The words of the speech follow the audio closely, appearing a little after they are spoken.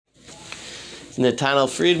Nathaniel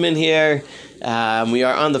Friedman here. We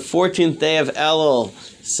are on the 14th day of Elul,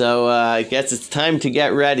 so I guess it's time to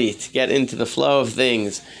get ready, to get into the flow of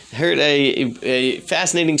things. I heard a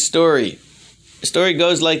fascinating story. The story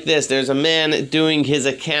goes like this. There's a man doing his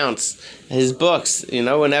accounts, his books,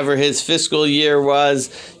 whenever his fiscal year was,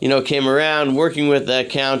 came around, working with the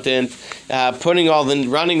accountant, running all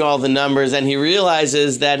the numbers, and he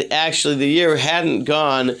realizes that actually the year hadn't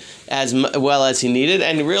gone as well as he needed,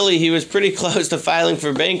 and really he was pretty close to filing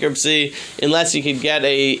for bankruptcy unless he could get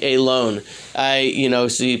a loan. So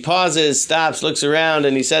he pauses, stops, looks around,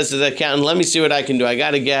 and he says to the accountant, "Let me see what I can do. I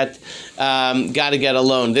got to get a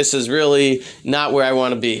loan. This is really not where I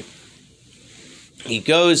want to be." He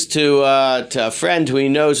goes to a friend who he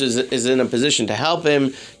knows is in a position to help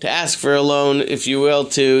him, to ask for a loan, if you will,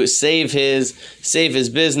 to save his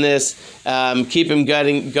business, keep him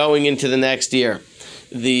going into the next year.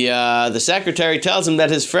 The secretary tells him that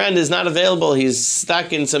his friend is not available. He's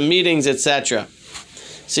stuck in some meetings, etc.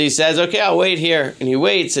 So he says, "Okay, I'll wait here." And he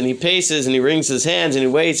waits, and he paces, and he wrings his hands, and he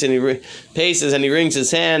waits, and he paces, and he wrings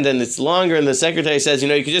his hand, and it's longer, and the secretary says, "You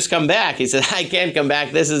could just come back." He said, "I can't come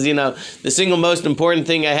back. This is, the single most important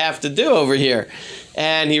thing I have to do over here."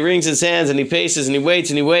 And he wrings his hands, and he paces, and he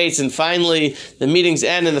waits, and finally the meetings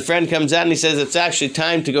end, and the friend comes out, and he says, "It's actually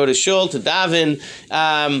time to go to shul, to daven."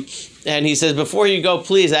 And he says, "Before you go,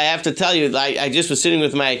 please, I have to tell you, I just was sitting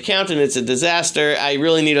with my accountant. It's a disaster. I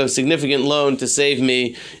really need a significant loan to save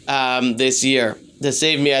me this year, to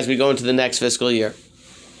save me as we go into the next fiscal year."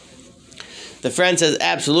 The friend says,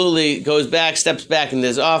 "Absolutely," goes back, steps back into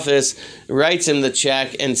his office, writes him the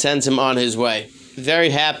check, and sends him on his way. Very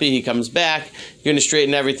happy, he comes back. You're going to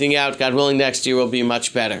straighten everything out. God willing, next year will be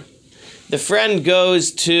much better. The friend goes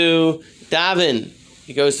to daven.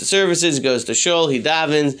 He goes to services, he goes to shul, he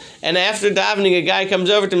davens, and after davening, a guy comes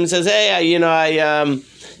over to him and says, "Hey, I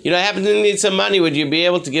happen to need some money. Would you be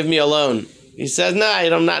able to give me a loan?" He says, "No,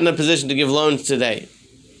 I'm not in a position to give loans today."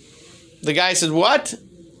 The guy says, "What?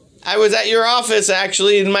 I was at your office,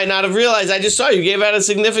 actually, and might not have realized. I just saw you gave out a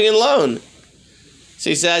significant loan." So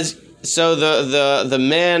he says, the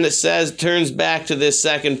man turns back to this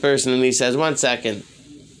second person, and he says, One second.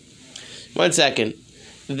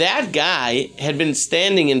 That guy had been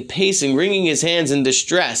standing and pacing, wringing his hands in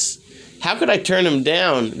distress. How could I turn him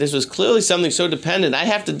down? This was clearly something so dependent. I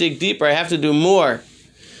have to dig deeper. I have to do more.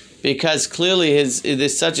 Because clearly it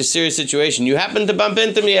is such a serious situation. You happen to bump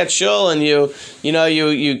into me at shul, and you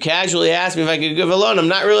casually asked me if I could give a loan. I'm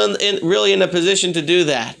not really in a position to do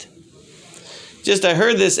that. I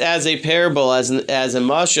heard this as a parable, as a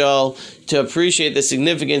mashal, to appreciate the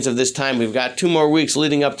significance of this time. We've got 2 more weeks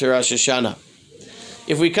leading up to Rosh Hashanah.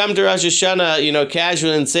 If we come to Rosh Hashanah,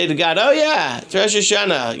 casually and say to God, "Oh yeah, it's Rosh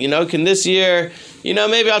Hashanah, can this year,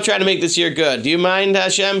 maybe I'll try to make this year good. Do you mind,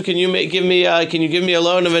 Hashem? Can you give me a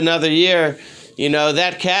loan of another year?"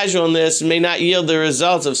 That casualness may not yield the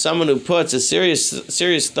results of someone who puts a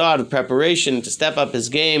serious thought of preparation to step up his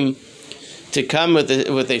game, to come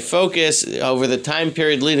with a focus over the time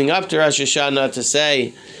period leading up to Rosh Hashanah, to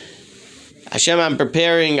say, "Hashem, I'm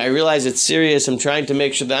preparing. I realize it's serious. I'm trying to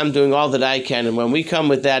make sure that I'm doing all that I can." And when we come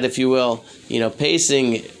with that, if you will,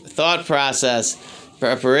 pacing, thought process,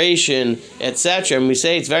 preparation, etc., and we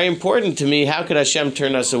say it's very important to me, how could Hashem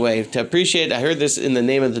turn us away? To appreciate, I heard this in the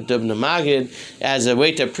name of the Dubna Magid, as a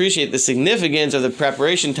way to appreciate the significance of the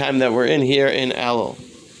preparation time that we're in here in Elul.